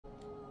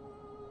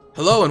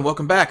Hello and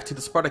welcome back to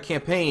the Sparta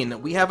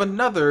campaign. We have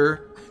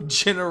another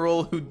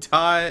general who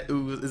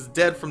is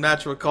dead from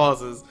natural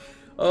causes.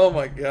 Oh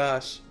my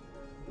gosh.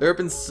 There have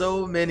been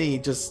so many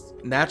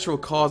just natural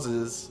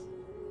causes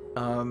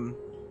and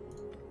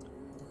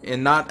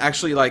not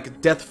actually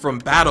like death from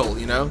battle,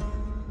 you know?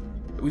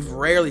 We've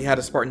rarely had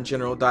a Spartan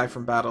general die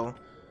from battle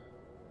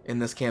in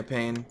this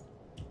campaign.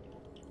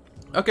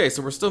 Okay,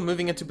 so we're still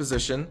moving into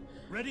position.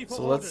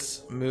 So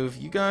let's move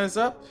you guys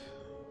up.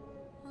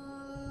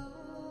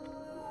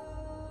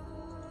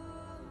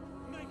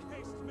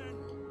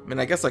 I mean,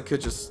 I guess I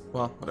could just,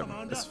 well, whatever.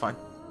 This is fine.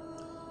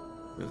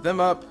 Move them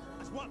up.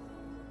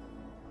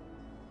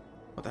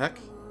 What the heck?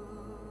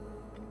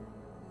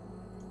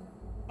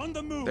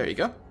 There you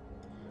go.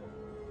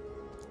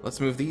 Let's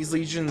move these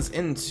legions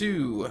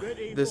into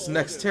this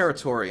next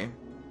territory.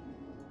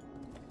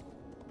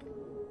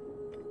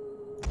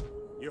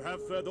 You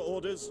have further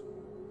orders?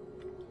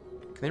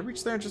 Can they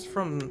reach there just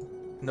from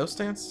no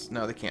stance?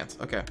 No, they can't.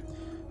 Okay.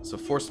 So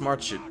forced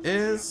march it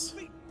is.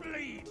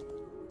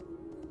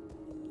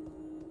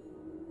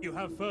 You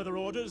have further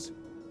orders?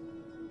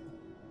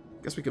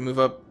 Guess we can move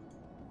up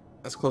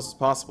as close as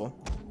possible.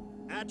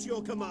 At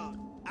your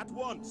command, at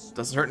once.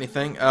 Doesn't hurt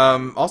anything.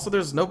 Also,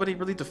 there's nobody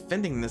really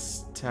defending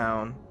this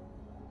town.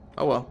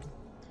 Oh well.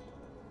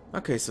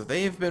 Okay, so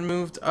they've been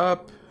moved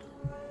up.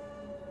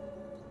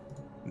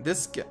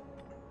 This guy.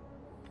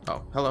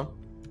 Oh, hello.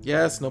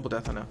 Yes, noble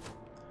death, I know.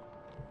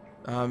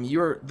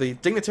 The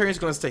dignitary is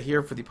going to stay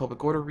here for the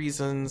public order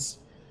reasons.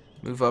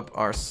 Move up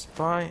our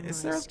spy.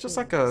 Is there just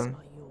like a...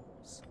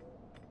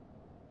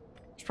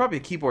 There's probably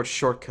a keyboard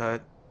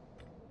shortcut.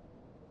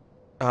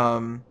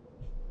 To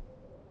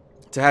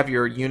have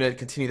your unit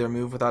continue their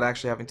move without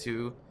actually having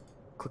to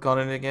click on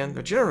it again.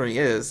 There generally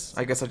is.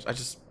 I guess I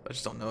just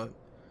don't know it.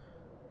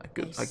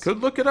 I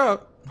could look it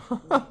up.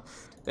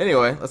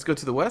 Anyway, let's go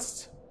to the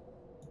west.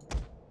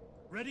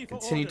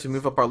 Continue to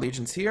move up our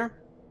legions here.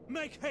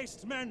 Make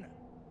haste, men.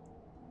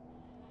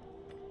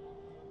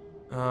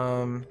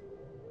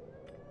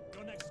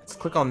 Let's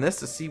click on this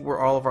to see where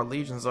all of our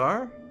legions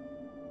are.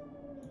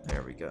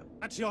 There we go.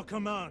 At your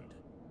command.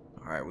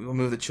 Alright, we will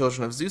move the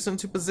children of Zeus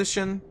into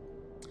position.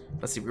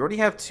 Let's see, we already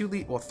have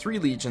three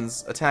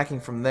legions attacking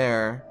from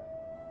there.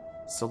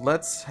 So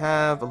let's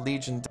have a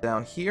legion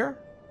down here.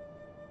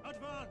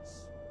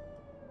 Advance.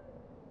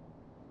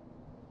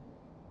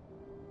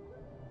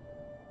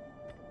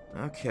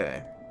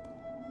 Okay.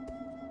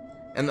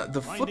 And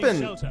the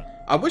flippin'...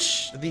 I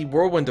wish the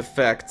whirlwind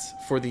effect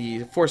for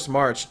the forced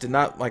march did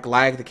not like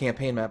lag the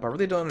campaign map. I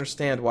really don't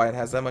understand why it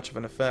has that much of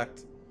an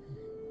effect.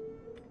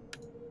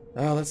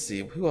 Let's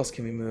see. Who else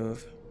can we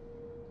move?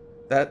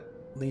 That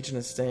legion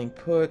is staying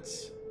put.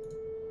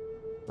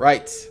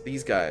 Right,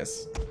 these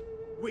guys.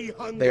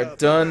 They're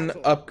done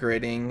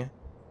upgrading.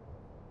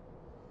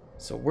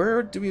 So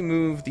where do we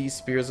move these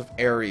spears of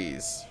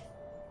Ares?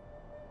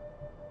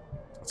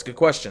 That's a good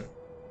question.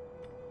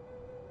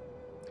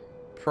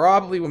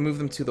 Probably we'll move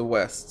them to the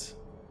west.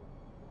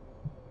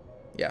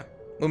 Yeah,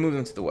 we'll move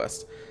them to the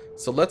west.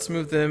 So let's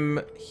move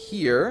them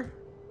here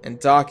and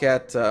dock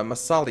at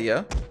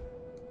Massalia.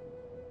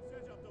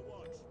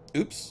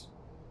 Oops.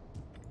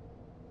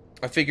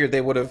 I figured they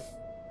would have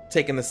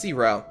taken the sea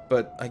route,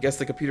 but I guess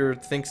the computer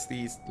thinks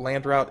the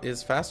land route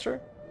is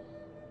faster?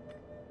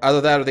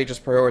 Either that or they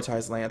just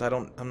prioritize land.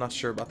 I'm not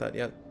sure about that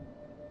yet.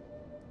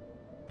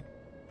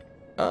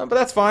 But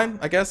that's fine.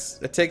 I guess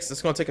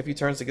it's going to take a few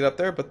turns to get up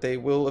there, but they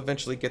will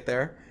eventually get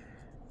there.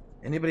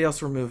 Anybody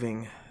else we're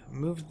moving?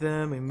 Moved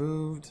them. We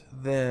moved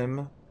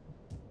them.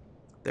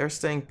 They're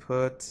staying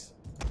put.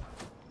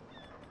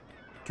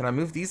 Can I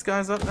move these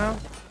guys up now?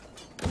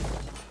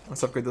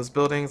 Let's upgrade those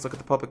buildings. Look at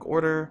the public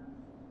order.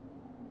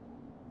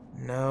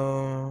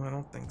 No, I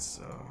don't think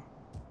so.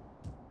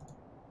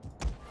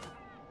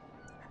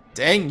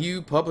 Dang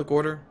you, public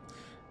order.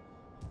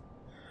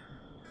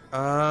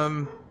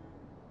 Oh,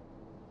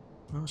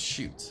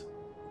 shoot.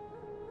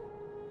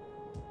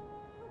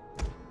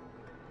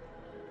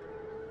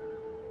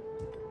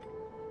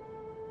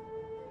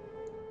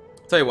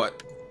 Tell you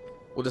what.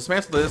 We'll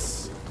dismantle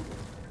this.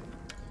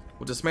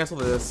 We'll dismantle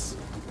this.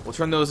 We'll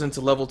turn those into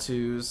level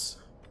 2s.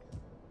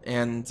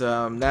 And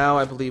now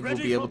I believe we'll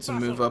be able to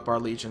move up our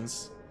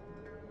legions.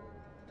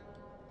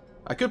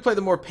 I could play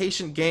the more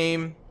patient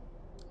game.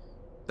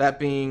 That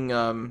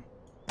being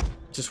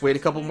just wait a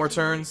couple more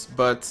turns,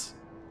 but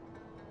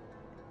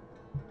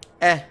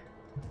this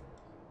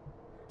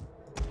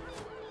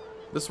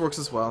works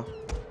as well.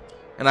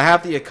 And I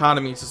have the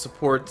economy to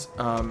support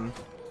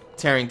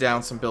tearing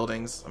down some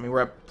buildings. I mean,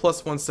 we're at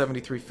plus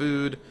 173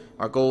 food.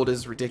 Our gold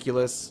is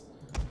ridiculous.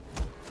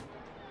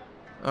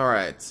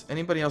 Alright,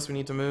 anybody else we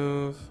need to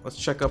move? Let's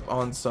check up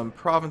on some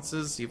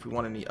provinces, see if we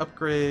want any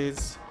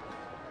upgrades.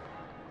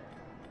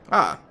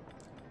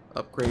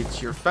 Upgrade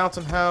to your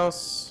fountain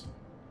house.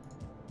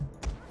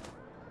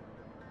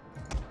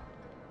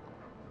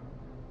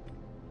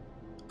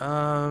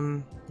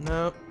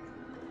 Nope.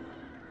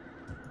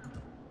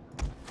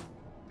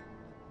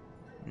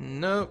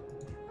 Nope.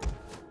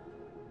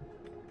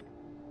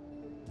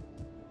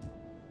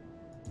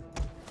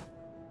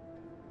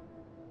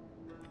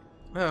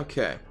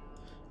 Okay.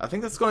 I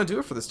think that's going to do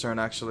it for this turn,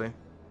 actually.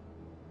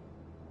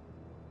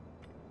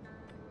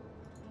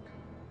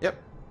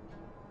 Yep.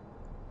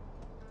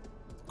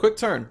 Quick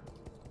turn.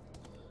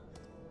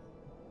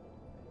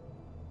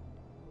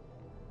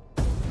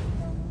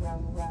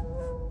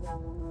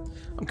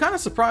 I'm kind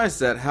of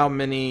surprised at how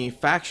many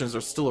factions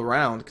are still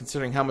around,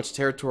 considering how much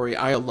territory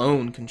I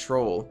alone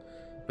control.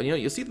 But you know,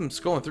 you see them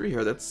scrolling through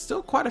here, that's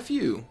still quite a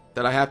few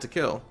that I have to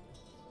kill.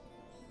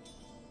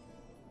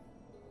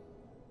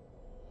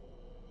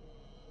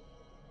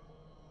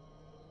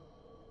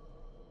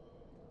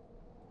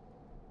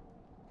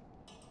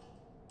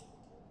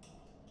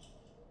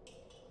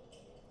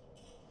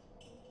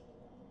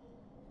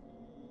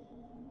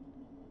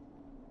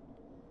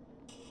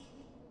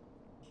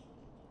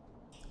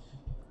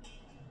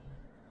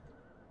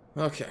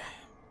 Okay.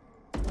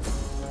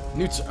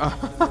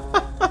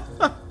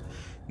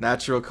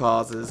 Natural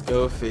causes,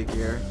 go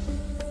figure.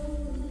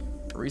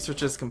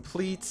 Research is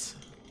complete.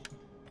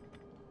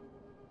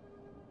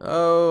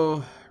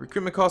 Oh,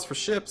 recruitment cost for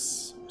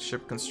ships.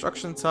 Ship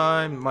construction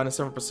time, minus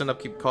 7%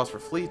 upkeep cost for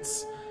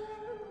fleets.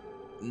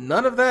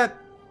 None of that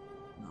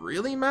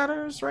really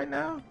matters right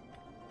now.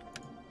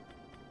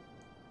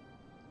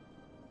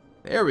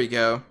 There we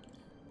go.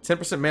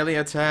 10% melee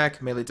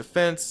attack, melee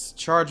defense,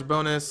 charge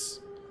bonus,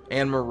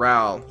 and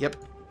morale. Yep,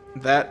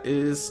 that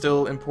is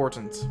still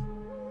important.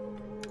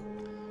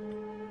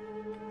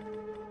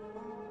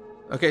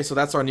 Okay, so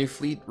that's our new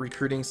fleet,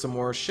 recruiting some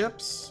more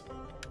ships.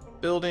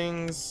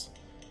 Buildings.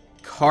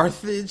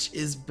 Carthage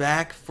is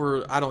back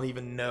for, I don't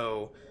even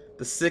know,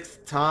 the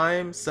 6th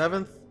time?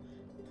 7th?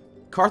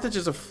 Carthage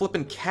is a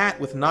flippin' cat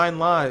with 9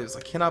 lives.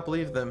 I cannot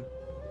believe them.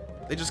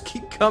 They just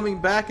keep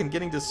coming back and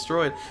getting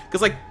destroyed.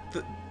 Because, like,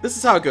 this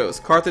is how it goes.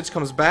 Carthage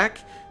comes back.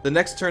 The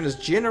next turn is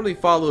generally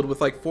followed with,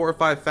 like, 4 or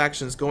 5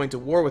 factions going to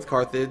war with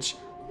Carthage.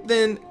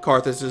 Then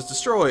Carthage is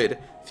destroyed.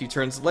 A few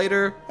turns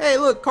later, hey,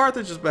 look,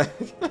 Carthage is back.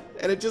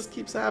 And it just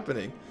keeps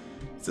happening.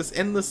 It's this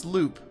endless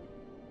loop.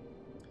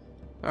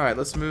 Alright,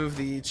 let's move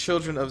the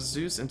Children of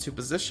Zeus into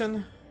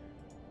position.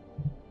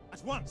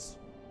 At once.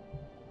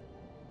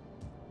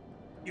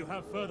 You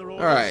have further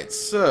orders. Alright,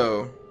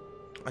 so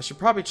I should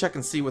probably check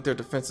and see what their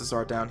defenses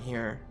are down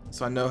here,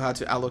 so I know how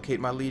to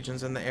allocate my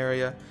legions in the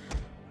area.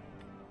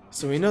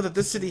 So we know that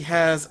this city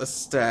has a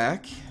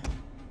stack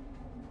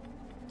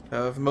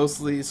of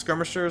mostly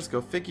skirmishers,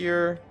 go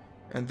figure,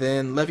 and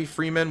then levy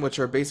freemen, which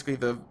are basically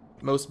the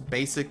most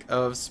basic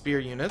of spear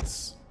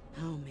units.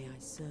 How may I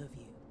serve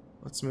you?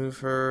 Let's move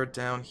her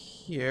down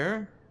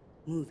here.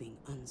 Moving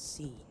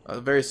unseen.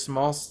 A very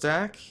small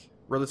stack,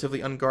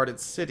 relatively unguarded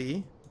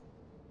city.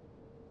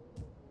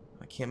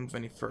 I can't move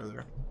any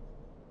further.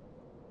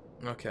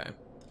 Okay.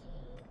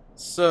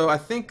 So I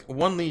think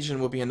 1 legion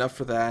will be enough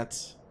for that.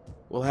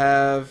 We'll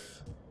have...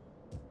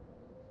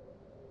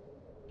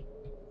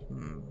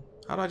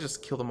 How do I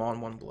just kill them all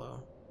in one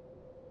blow?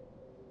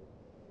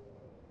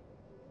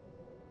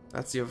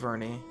 That's the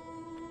Averni.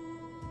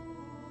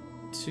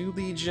 2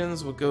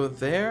 legions will go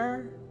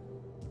there.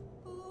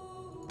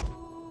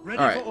 Ready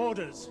All right. for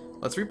orders.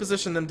 Let's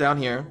reposition them down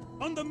here.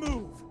 On the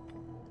move.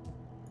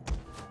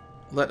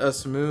 Let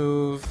us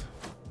move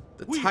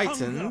the We hunger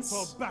Titans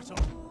for battle.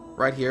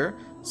 right here.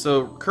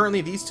 So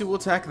currently these 2 will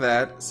attack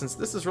that. Since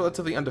this is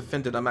relatively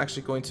undefended, I'm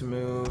actually going to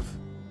move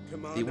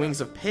the Wings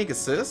of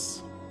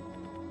Pegasus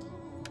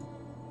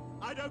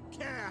I don't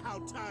care how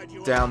tired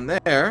you down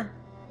there.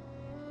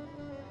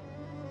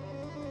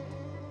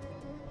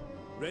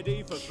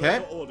 Ready for Okay.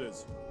 further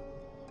orders.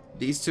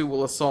 These 2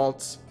 will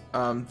assault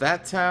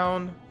that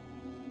town.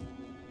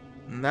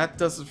 And that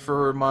does it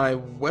for my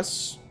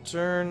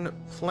western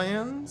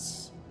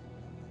plans.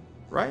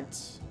 Right?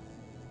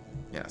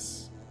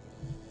 Yes.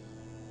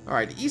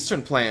 Alright,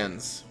 eastern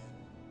plans.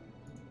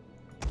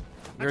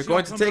 We're At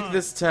going your to take command.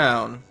 this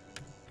town.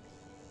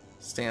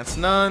 Stance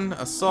none.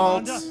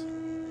 Assault. Commander.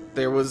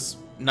 There was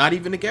not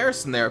even a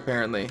garrison there,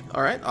 apparently.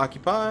 Alright,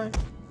 occupy.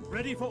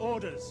 Ready for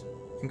orders.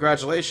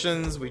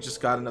 Congratulations, we just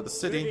got another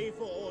city. Ready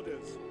for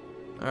orders.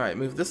 Alright,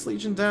 move this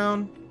legion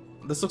down.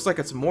 This looks like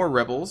it's more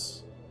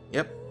rebels.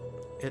 Yep,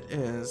 it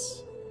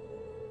is.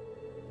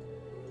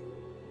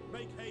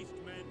 Make haste,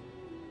 men.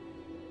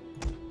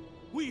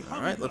 We hunger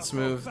Alright, let's for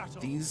move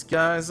battle. these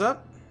guys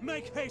up.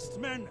 Make haste,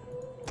 men.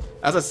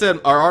 As I said,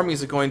 our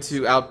armies are going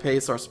to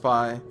outpace our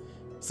spy.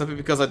 Simply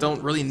because I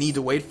don't really need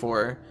to wait for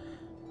her.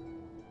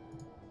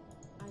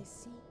 I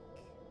seek.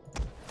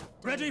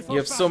 Ready for You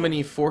have so battle.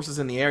 many forces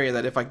in the area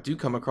that if I do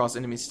come across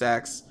enemy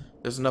stacks,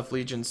 there's enough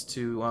legions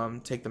to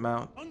take them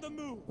out. On the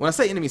move. When I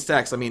say enemy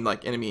stacks, I mean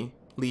like enemy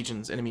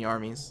legions, enemy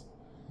armies.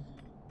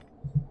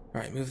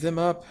 Alright, move them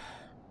up.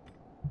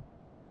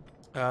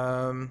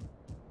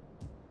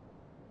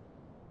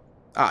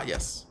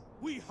 Yes.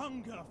 We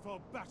hunger for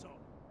battle.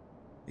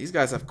 These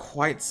guys have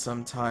quite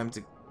some time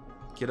to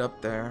get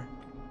up there.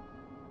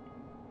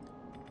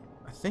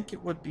 I think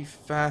it would be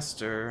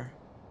faster.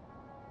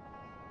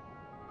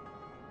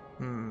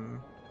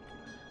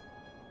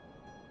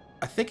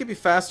 I think it'd be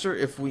faster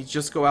if we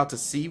just go out to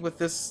sea with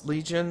this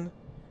legion,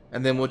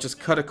 and then we'll just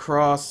cut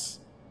across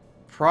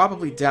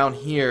probably down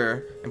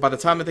here, and by the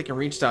time that they can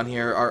reach down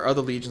here, our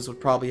other legions would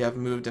probably have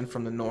moved in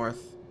from the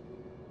north.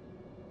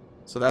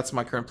 So that's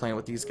my current plan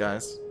with these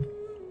guys.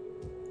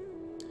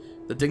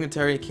 The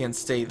dignitary can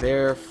stay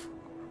there.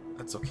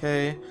 That's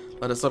okay.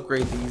 Let us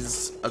upgrade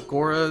these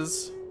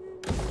agoras.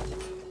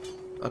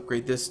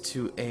 Upgrade this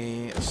to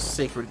a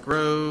sacred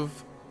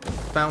grove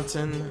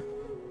fountain.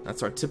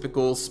 That's our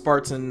typical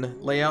Spartan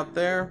layout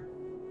there.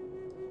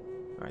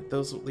 Alright,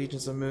 those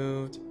legions are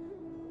moved.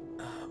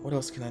 What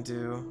else can I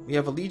do? We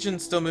have a legion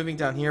still moving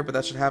down here, but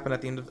that should happen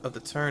at the end of the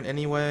turn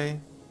anyway.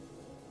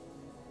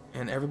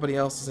 And everybody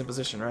else is in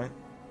position, right?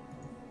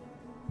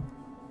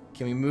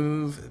 Can we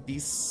move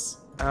these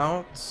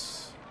out?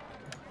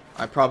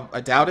 I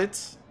doubt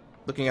it.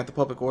 Looking at the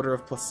public order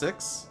of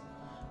 +6.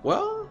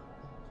 Well,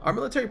 our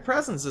military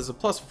presence is a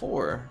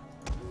 +4.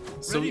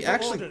 So we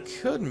actually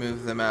could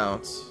move them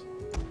out.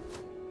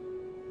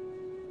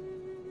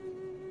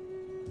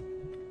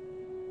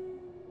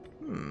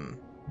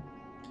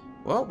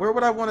 Well, where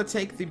would I want to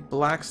take the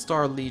Black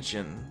Star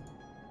Legion?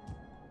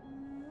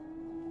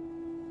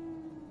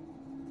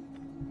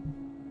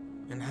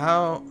 And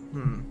how...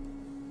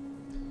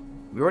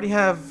 We already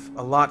have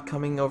a lot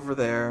coming over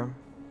there.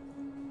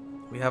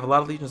 We have a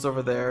lot of legions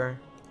over there.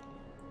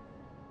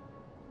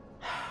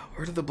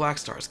 Where did the Black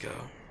Stars go?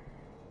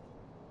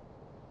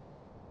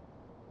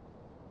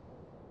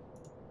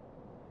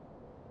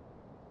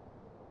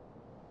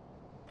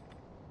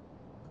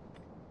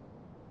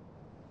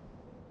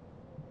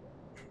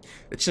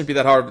 It shouldn't be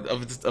that hard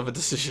of a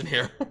decision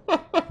here.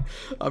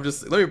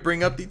 Let me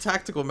bring up the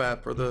tactical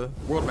map or the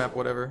world map,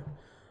 whatever.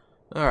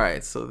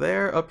 Alright, so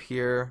they're up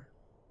here.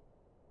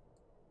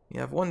 You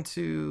have 1,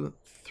 2,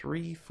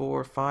 3,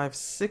 4, 5,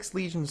 6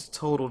 legions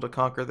total to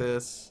conquer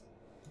this.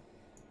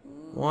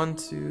 1,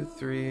 2,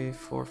 3,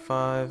 4,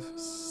 5,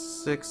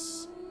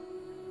 6,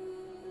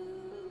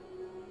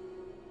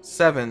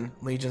 7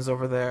 legions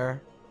over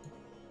there.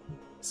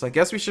 So I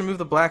guess we should move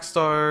the Black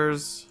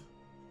Stars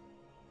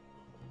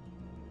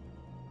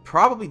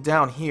probably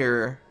down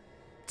here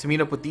to meet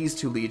up with these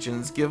 2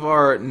 legions. Give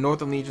our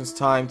Northern legions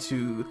time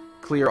to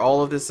clear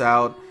all of this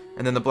out,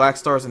 and then the Black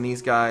Stars and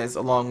these guys,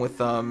 along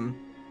with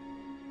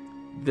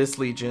this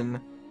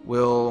legion,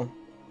 will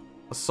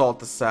assault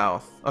the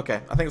south. Okay,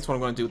 I think that's what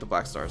I'm going to do with the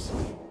Black Stars.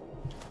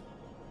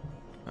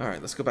 Alright,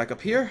 let's go back up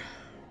here.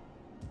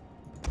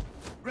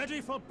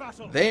 Ready for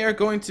battle. They are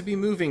going to be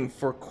moving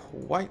for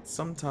quite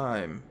some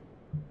time.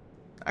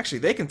 Actually,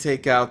 they can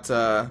take out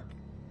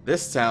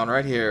this town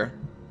right here.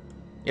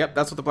 Yep,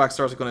 that's what the Black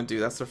Stars are going to do.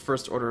 That's their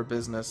first order of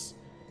business.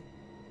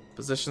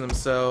 Position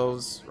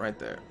themselves right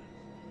there.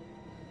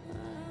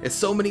 It's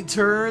so many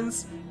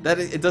turns that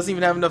it doesn't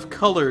even have enough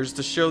colors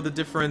to show the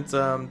different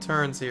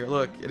turns here.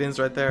 Look, it ends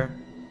right there.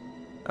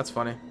 That's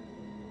funny.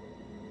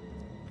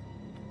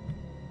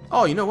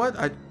 Oh, you know what?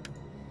 I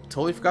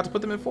totally forgot to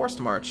put them in forced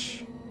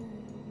march.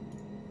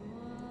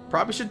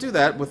 Probably should do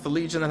that with the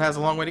legion that has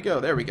a long way to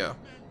go. There we go.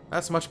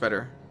 That's much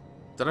better.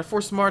 Did I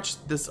forced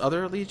march this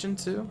other legion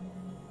too?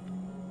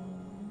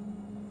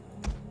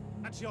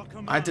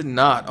 I did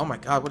not. Oh my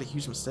god, what a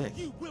huge mistake.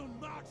 You will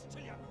march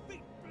till your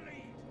feet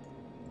bleed.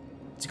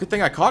 It's a good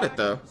thing I caught it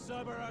though.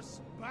 Cerberus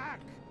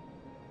back.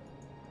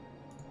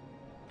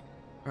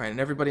 Alright, and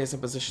everybody is in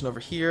position over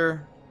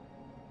here.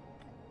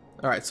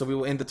 Alright, so we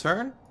will end the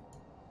turn.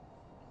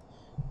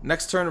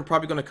 Next turn we're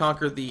probably going to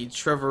conquer the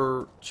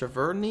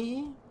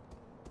Treverni?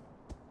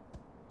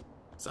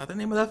 Is that the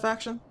name of that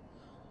faction?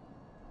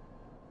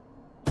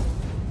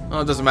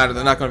 Oh, it doesn't matter.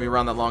 They're not going to be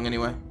around that long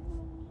anyway.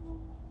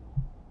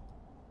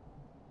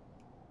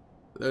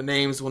 Their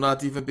names will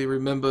not even be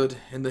remembered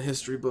in the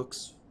history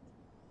books.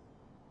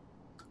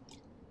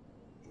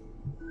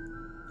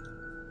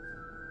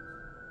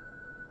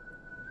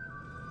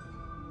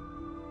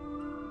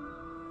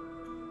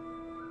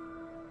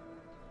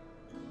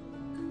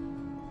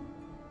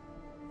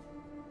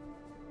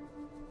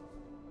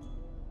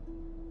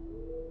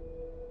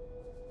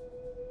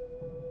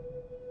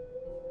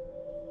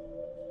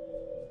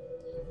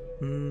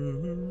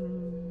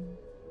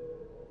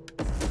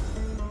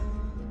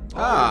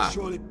 I will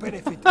surely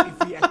benefit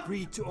if we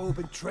agree to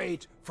open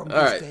trade from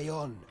this day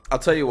on. I'll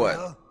tell you what.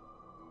 Well,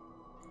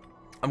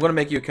 I'm going to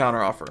make you a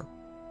counter offer.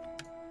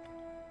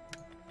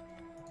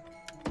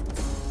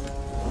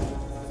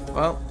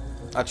 Well,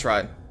 I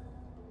tried.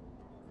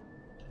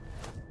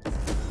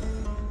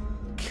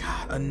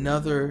 God,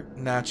 another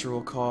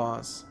natural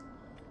cause.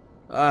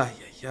 Ay,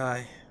 ay,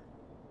 ay.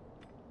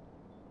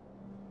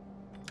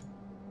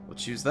 We'll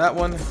choose that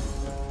one.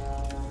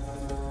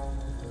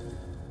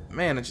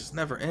 Man, it just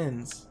never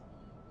ends.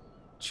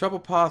 Trouble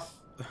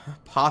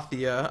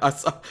Pothia.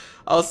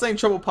 I was saying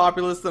Trouble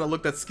Populous, then I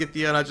looked at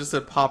Scythia and I just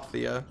said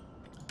Popthia.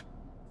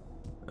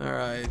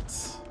 Alright.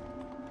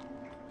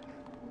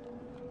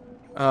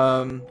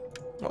 Well,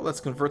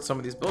 let's convert some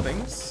of these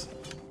buildings.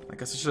 I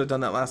guess I should have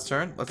done that last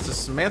turn. Let's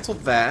dismantle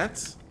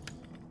that.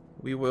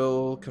 We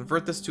will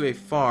convert this to a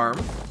farm.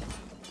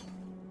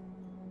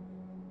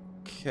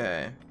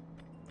 Okay.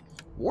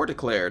 War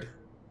declared.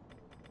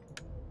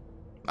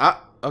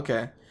 Ah,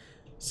 okay.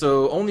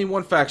 So only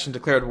one faction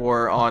declared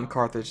war on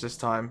Carthage this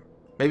time.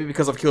 Maybe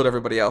because I've killed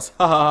everybody else.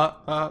 Ha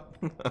ha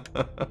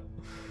ha.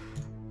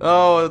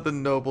 Oh, the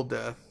noble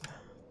death.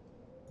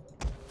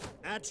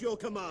 At your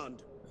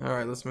command.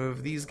 Alright, let's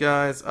move these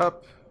guys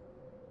up.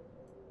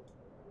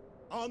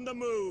 On the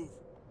move.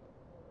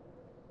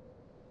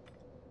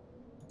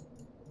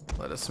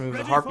 Let us move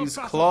Ready the for Harpy's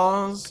battle.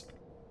 Claws.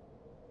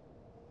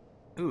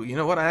 Ooh, you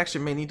know what? I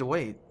actually may need to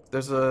wait.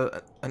 There's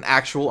an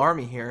actual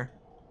army here.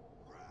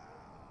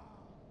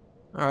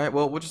 Alright,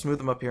 well, we'll just move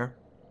them up here.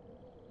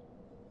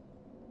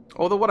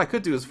 Although what I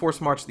could do is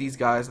force march these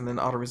guys and then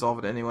auto-resolve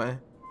it anyway.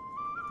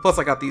 Plus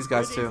I got these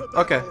guys Ready too. for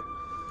Okay.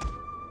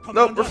 battle.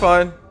 Nope, we're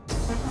fine.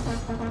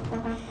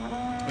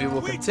 We will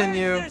We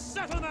continue. take this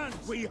settlement.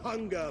 We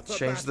hunger for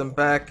Change battle. them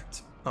back.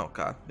 Oh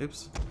god,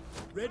 oops.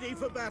 Ready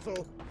for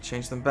battle.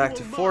 Change them back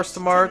to You will forced to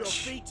till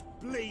march. your feet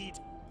bleed.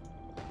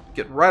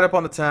 Get right up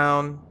on the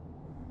town.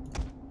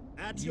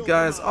 At You your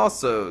guys command.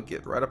 also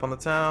get right up on the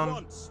town.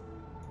 Once.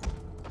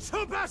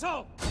 To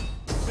battle.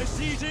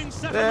 Besieging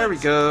settlement. There we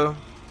go.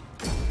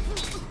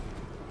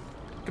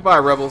 Goodbye,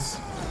 rebels.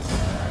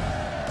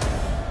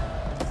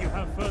 You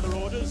have further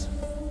orders?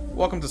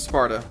 Welcome to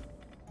Sparta.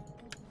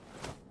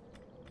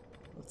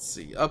 Let's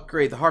see.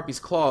 Upgrade the Harpy's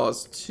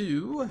Claws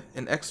to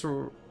an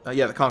extra...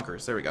 yeah, the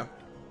Conquerors. There we go.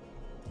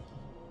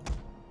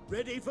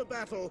 Ready for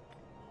battle.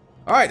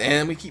 Alright,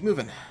 and we keep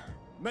moving.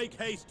 Make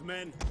haste,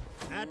 men.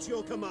 At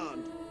your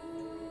command.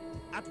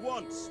 At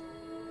once.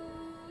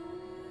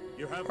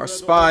 You have Our further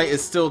spy orders?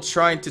 is still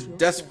trying to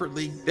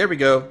desperately... There we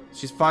go.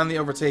 She's finally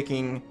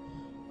overtaking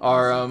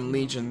our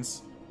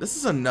legions. This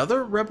is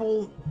another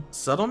rebel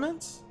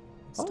settlement?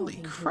 Holy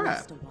Stopping to crap.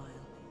 rest a while.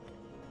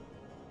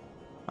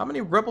 How many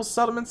rebel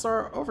settlements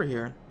are over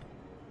here?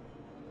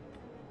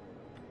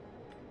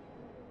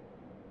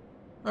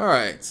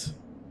 Alright.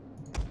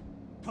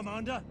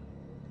 Commander,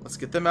 Let's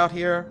get them out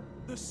here.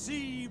 the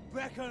sea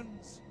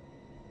beckons.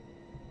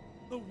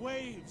 The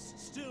waves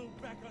still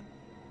beckon.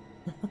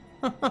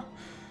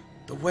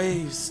 The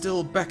waves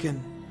still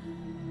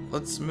beckon.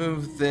 Let's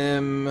move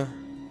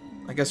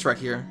them, I guess, right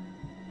here.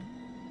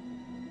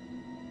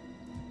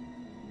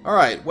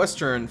 Alright,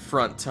 Western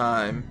Front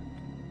time.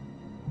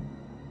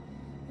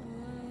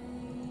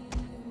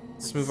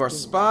 Let's move our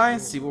spy,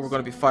 see what we're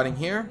going to be fighting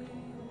here.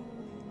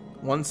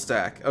 One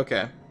stack,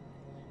 okay.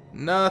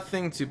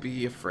 Nothing to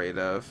be afraid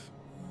of.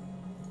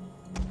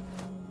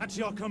 At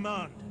your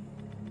command.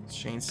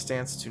 Change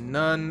stance to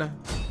none.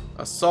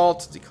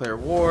 Assault, declare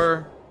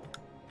war.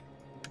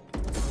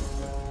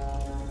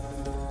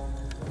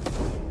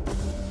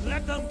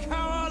 Let them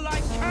cower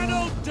like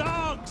kennelled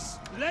dogs,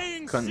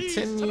 laying siege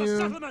to the Continue.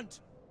 settlement.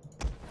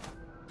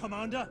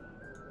 Commander,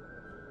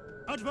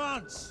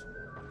 advance.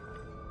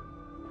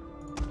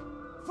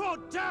 For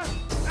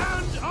death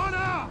and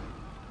honor.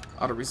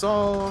 Auto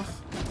resolve.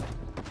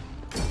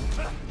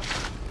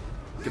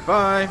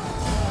 Goodbye.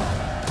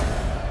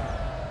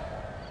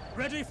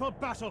 Ready for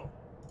battle.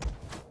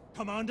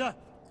 Commander,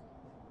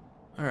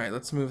 Alright,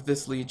 let's move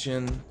this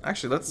legion.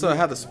 Actually, let's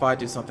have the spy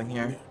do something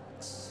here.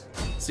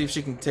 See if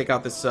she can take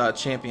out this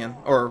champion.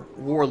 Or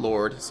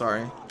warlord,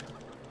 sorry.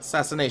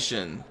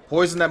 Assassination.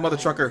 Poison that mother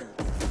trucker.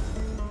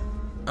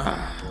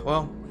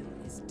 Well,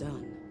 It's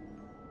done.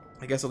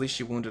 I guess at least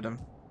she wounded him.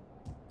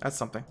 That's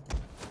something.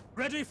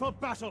 ready for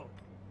battle.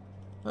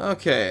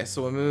 Okay,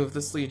 so we'll move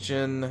this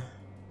legion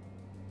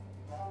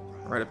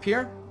right up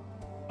here.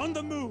 On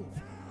the move.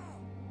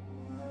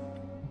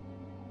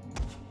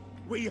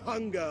 We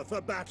hunger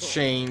for battle.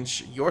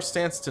 Change your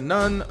stance to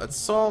none.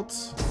 Assault.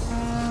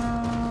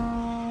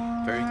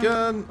 Very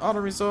good. Auto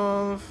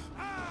resolve.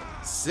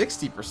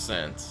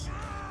 60%.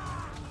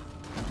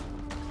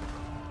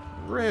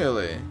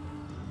 Really?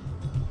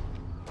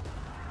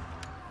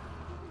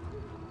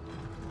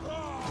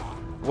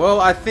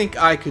 Well, I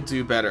think I could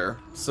do better.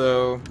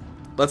 So,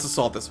 let's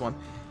assault this one.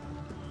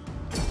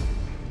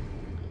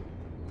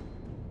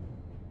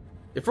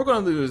 If we're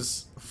going to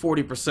lose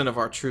 40% of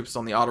our troops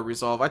on the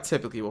auto-resolve, I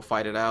typically will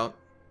fight it out.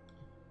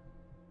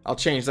 I'll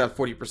change that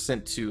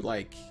 40% to,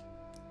 like,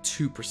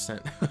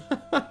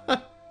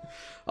 2%.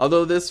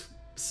 Although this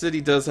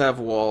city does have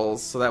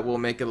walls, so that will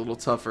make it a little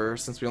tougher,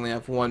 since we only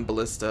have one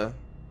ballista.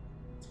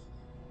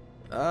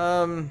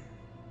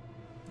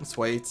 Let's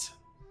wait.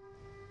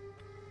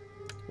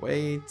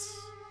 Wait.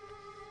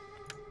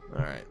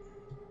 Alright.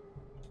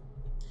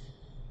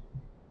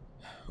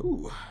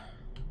 Ooh.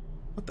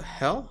 What the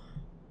hell?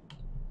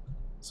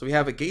 So we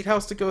have a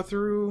gatehouse to go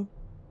through,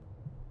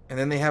 and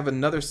then they have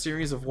another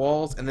series of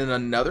walls, and then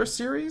another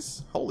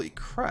series? Holy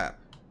crap.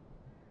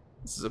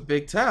 This is a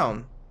big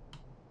town.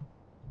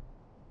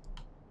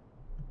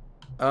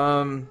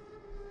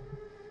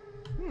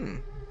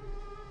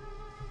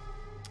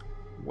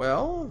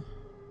 Well,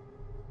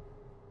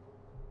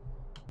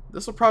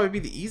 this will probably be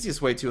the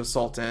easiest way to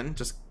assault in.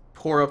 Just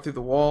pour up through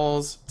the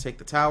walls, take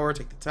the tower,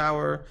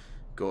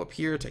 go up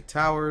here, take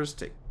towers,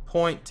 take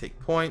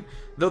point.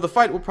 Though the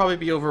fight will probably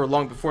be over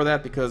long before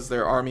that because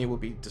their army will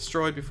be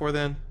destroyed before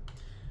then.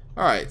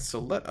 Alright, so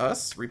let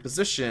us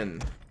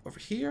reposition over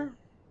here.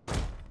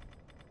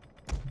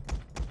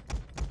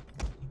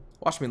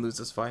 Watch me lose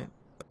this fight.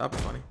 That'd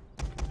be funny.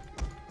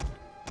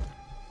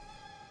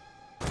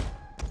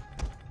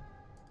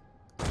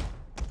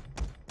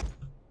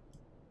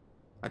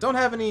 I don't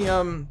have any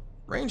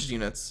ranged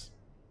units.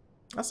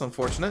 That's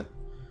unfortunate.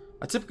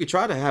 I typically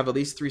try to have at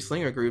least 3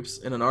 slinger groups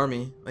in an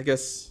army. I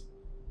guess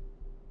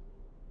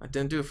I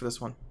didn't do it for this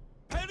one.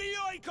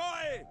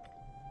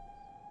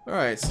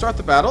 Alright, start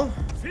the battle.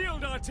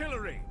 Field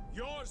artillery,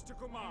 yours to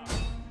command.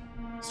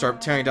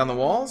 Start tearing down the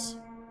walls.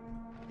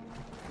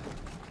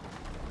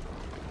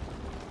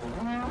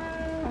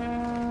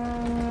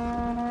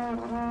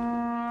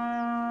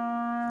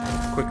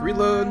 Quick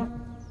reload.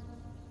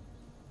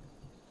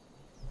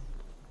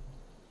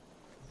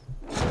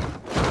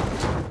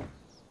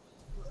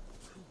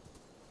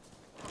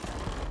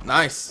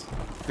 Nice.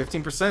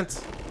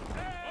 15%.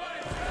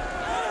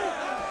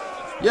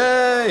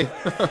 Yay!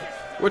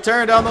 We're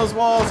tearing down those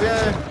walls,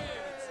 yay!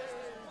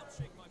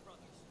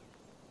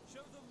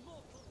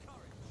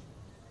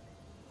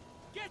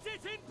 Get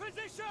it in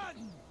position.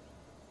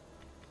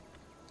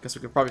 Guess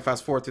we could probably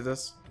fast forward through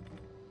this.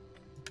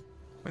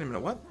 Wait a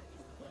minute, what?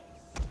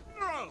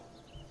 No.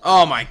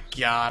 Oh my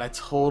god, I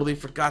totally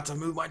forgot to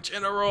move my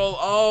general.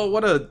 Oh,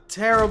 what a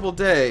terrible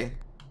day.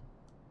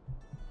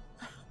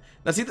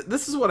 Now see,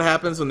 this is what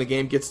happens when the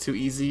game gets too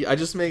easy. I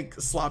just make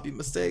sloppy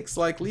mistakes,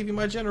 like leaving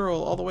my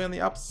general all the way on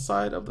the opposite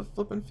side of the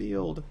flippin'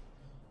 field.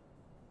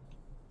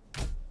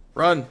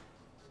 Run!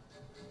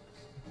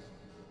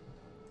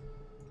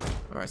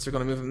 Alright, so we're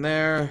gonna move him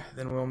there,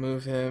 then we'll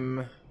move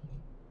him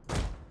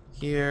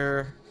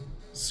here.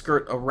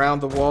 Skirt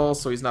around the wall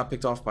so he's not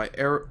picked off by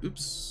arrow.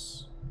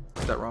 Oops.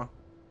 Did that wrong.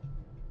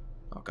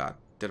 Oh god,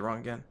 did it wrong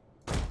again.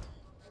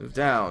 Move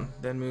down,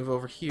 then move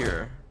over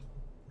here.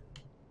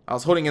 I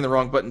was holding in the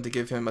wrong button to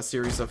give him a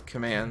series of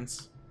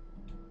commands.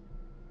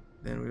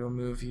 Then we will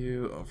move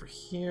you over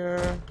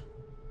here.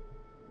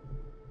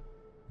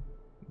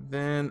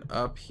 Then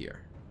up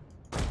here.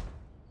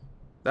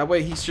 That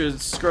way he should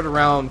skirt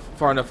around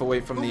far enough away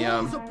from the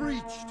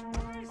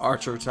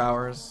archer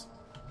towers.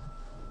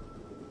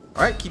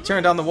 Alright, keep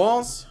tearing down the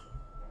walls.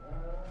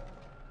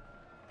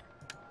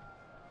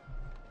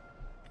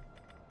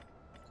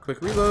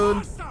 Quick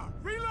reload.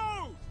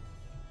 Reload.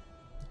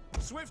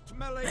 Swift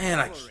melee Man,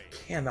 I cavalry.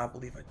 cannot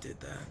believe I did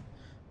that.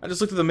 I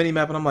just looked at the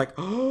minimap and I'm like,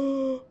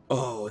 oh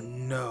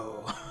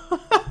no.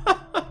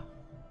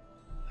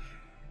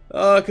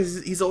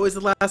 Because he's always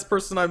the last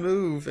person I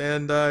move,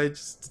 and I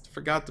just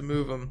forgot to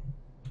move him.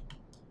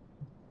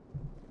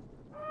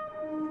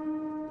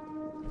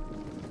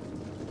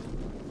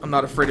 I'm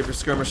not afraid of your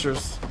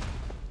skirmishers.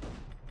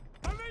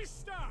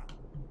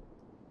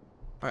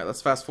 Alright,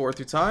 let's fast forward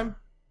through time.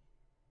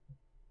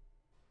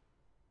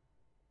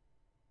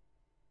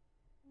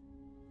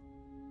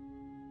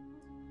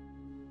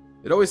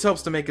 It always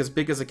helps to make as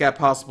big as a gap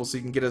possible so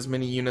you can get as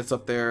many units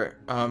up there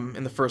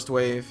in the first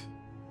wave.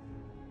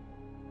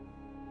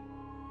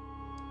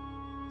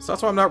 So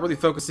that's why I'm not really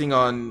focusing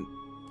on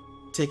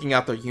taking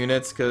out their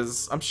units,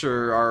 because I'm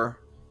sure our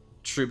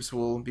troops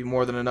will be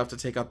more than enough to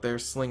take out their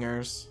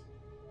slingers.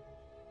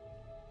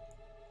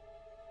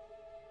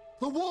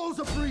 The walls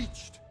are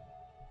breached.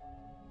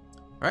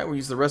 Alright, we'll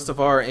use the rest of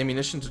our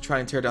ammunition to try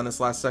and tear down this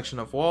last section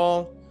of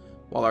wall,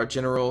 while our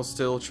general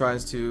still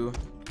tries to...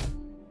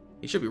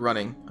 He should be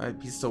running.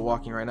 He's still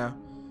walking right now.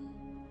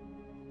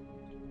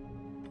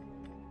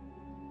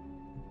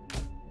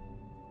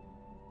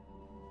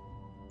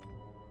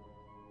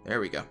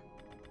 There we go.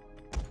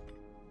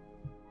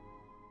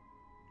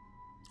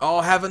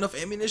 Oh, have enough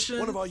ammunition?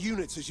 One of our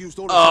units has used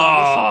all its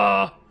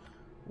ammunition.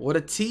 What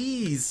a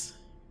tease.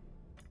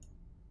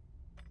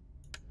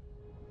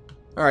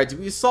 Alright, do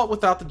we assault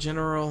without the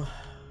general?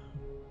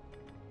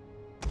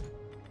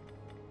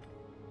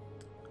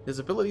 His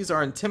abilities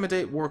are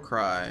Intimidate, Warcry.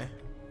 I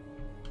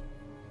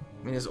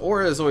mean, his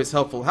aura is always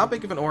helpful. How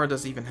big of an aura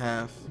does he even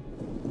have?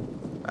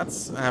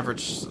 That's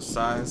average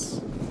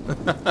size.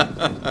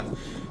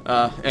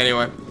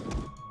 Anyway.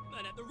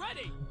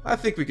 I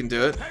think we can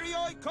do it.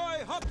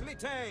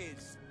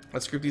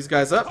 Let's group these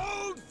guys up.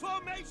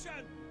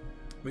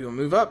 We will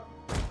move up.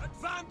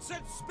 Advance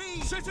at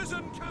speed.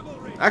 Citizen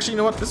cavalry. Actually, you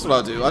know what? This is what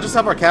I'll do. I'll just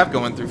have our cav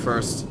going through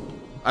first.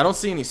 I don't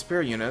see any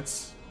spear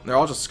units. They're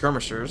all just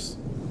skirmishers.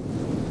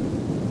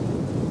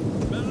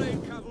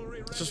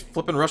 Let's just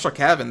flip and rush our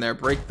cav in there.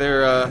 Break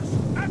their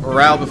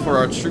morale before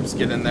our troops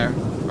get in there.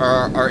 Or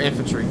our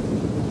infantry.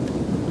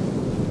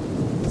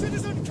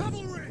 Citizen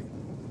cavalry.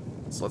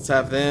 So let's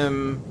have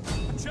them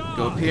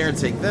go up here and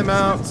take them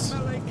out.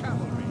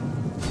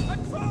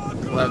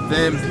 We'll have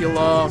them peel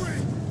off.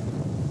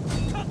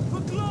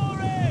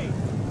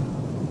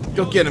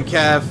 Go get him,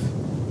 Cav.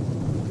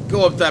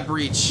 Go up that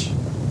breach.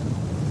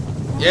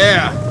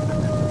 Yeah.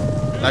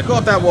 Now go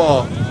up that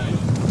wall.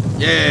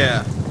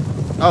 Yeah.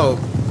 Oh,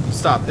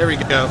 stop. There we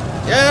go.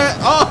 Yeah.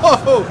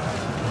 Oh.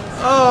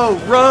 Oh,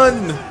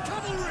 run.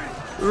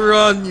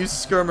 Run, you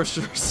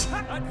skirmishers.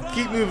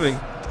 Keep moving.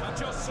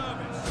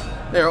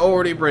 They're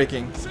already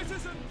breaking.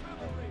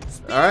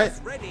 Alright.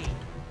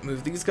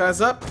 Move these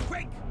guys up.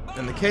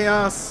 In the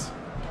chaos.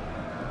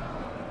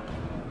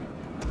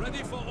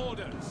 Ready for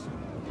orders.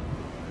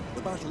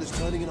 The battle is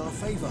turning in our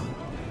favor.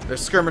 Their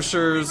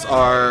skirmishers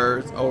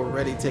are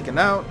already taken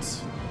out.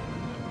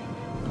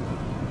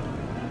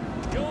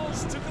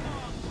 Yours to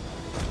command.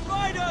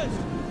 Riders,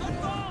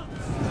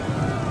 advance!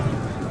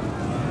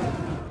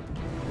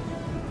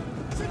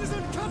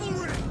 Citizen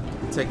cavalry!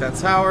 Take that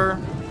tower.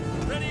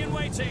 Ready and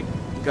waiting.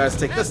 You guys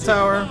take this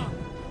tower.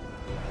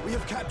 We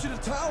have captured a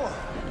tower.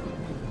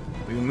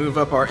 We move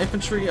up our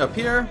infantry up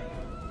here.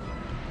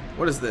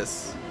 What is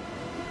this?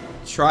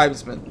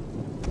 Tribesmen.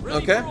 Ready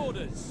Okay. for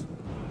orders.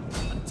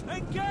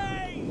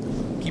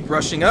 Engage! Keep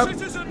rushing up.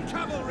 Citizen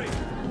cavalry.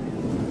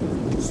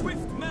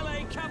 Swift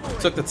melee cavalry.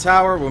 Took the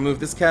tower. We'll move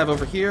this cav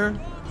over here.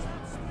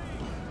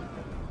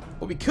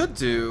 What we could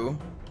do...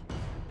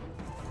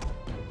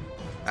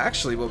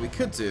 Actually, what we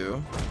could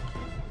do...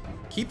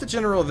 Keep the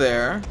general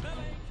there.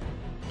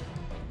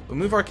 We'll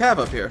move our cav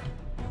up here.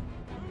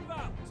 Move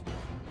out.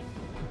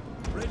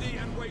 Ready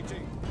and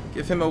waiting.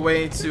 Give him a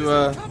way to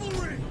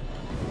Cavalry!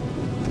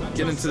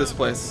 get into this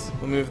place.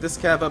 We'll move this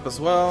cav up as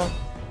well.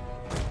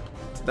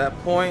 To that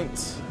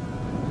point.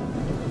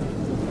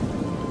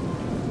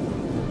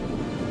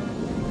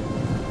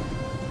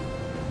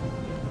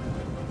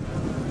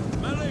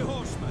 Melee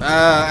horsemen.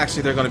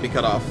 Actually, they're going to be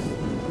cut off.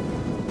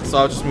 So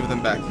I'll just move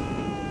them back.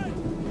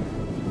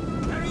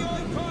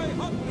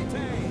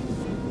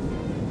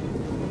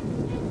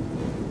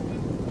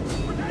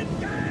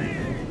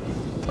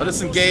 Let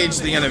us engage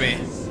the enemy.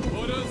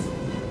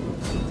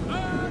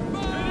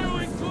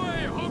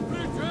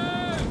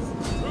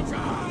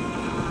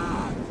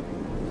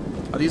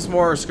 Are these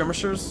more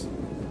skirmishers?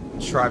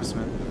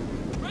 Tribesmen.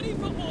 Ready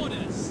for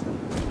orders.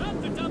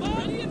 At the double.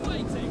 Ready and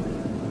waiting.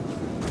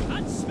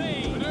 At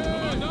speed.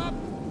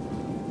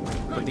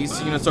 Put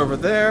these units over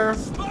there.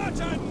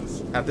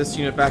 Spartans. Have this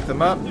unit back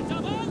them up. The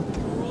double.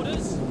 For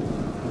orders.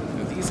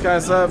 Move these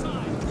guys up.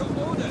 Your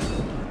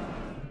orders.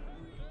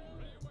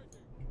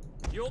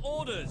 Your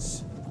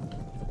orders.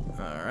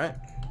 Alright.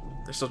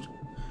 They're still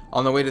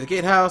on their way to the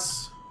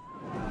gatehouse.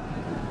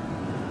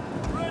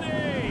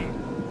 Ready.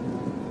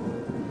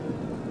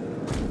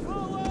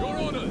 Forward. Your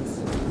orders.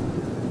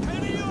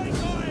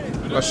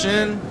 Rush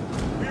in.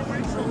 Your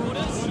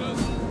orders.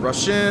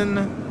 Rush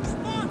in.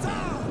 Sparta.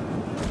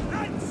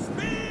 At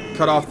speed.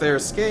 Cut off their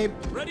escape.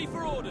 Ready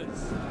for orders.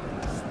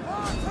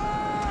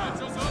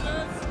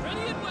 Sparta.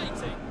 Ready and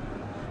waiting.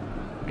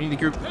 We need to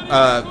group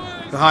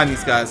behind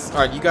these guys.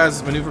 Alright, you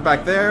guys maneuver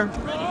back there.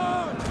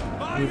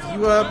 Move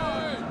you up.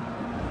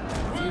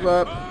 Move you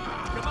up.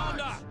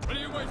 Commander.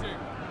 Ready and waiting.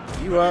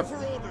 You up. For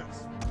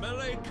orders.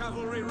 Melee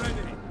cavalry ready.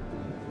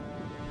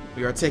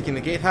 We are taking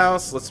the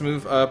gatehouse. Let's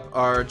move up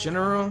our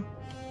general.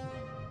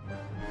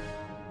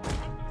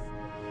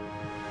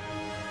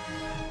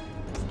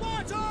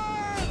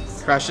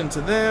 Spartans! Crash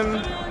into them. We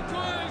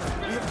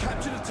have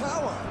captured a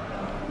tower.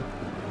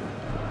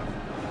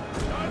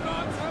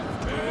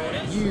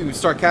 You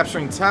start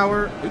capturing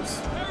tower. Oops.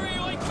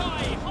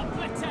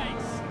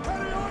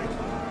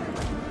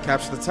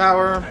 Capture the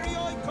tower.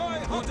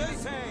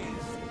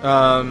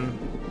 I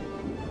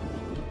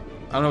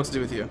don't know what to do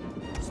with you.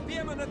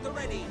 Spearmen at the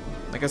ready.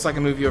 I guess I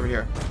can move you over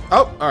here.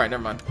 Oh, alright,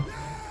 never mind.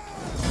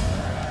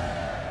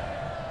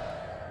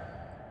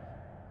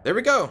 There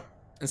we go.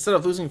 Instead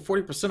of losing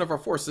 40% of our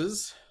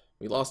forces,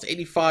 we lost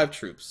 85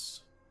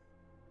 troops.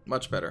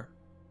 Much better.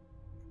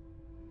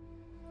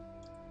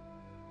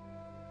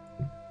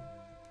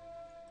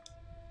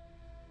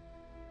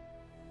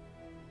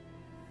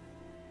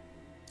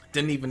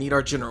 Didn't even need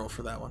our general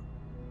for that one.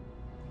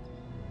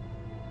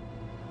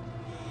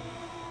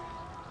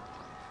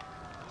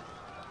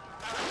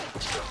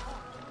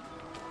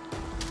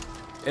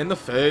 In the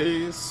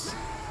face.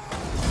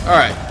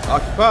 Alright,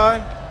 occupy.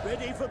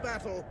 Ready for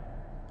battle.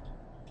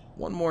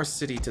 One more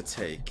city to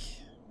take.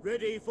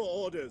 Ready for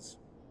orders.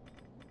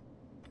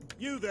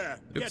 You there,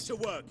 get Oops. to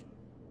work.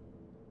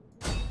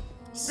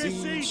 Siege.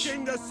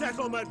 Besieging the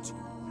settlement.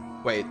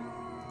 Wait,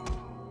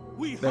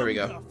 We there we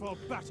hunger go. for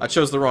battle. I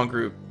chose the wrong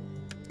group.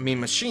 I mean,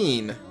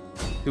 Machine,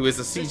 who is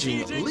a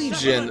sieging Besieging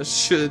legion, settlement.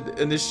 should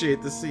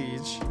initiate the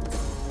siege.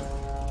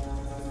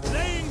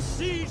 Laying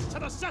siege to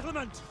the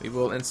settlement. We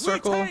will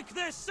encircle, We take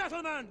this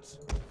settlement.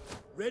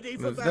 Ready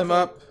for move battle. them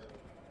up.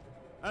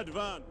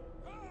 Advance.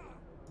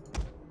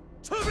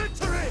 To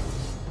victory.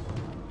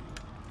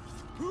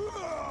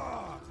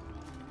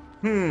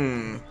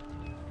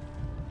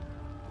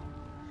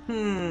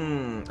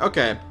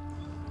 Okay.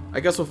 I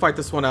guess we'll fight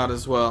this one out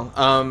as well.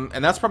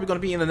 And that's probably going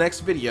to be in the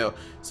next video.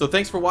 So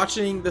thanks for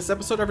watching this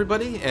episode,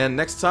 everybody. And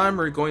next time,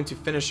 we're going to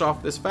finish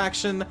off this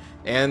faction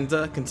and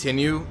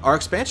continue our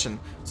expansion.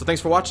 So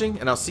thanks for watching,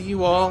 and I'll see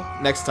you all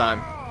next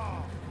time.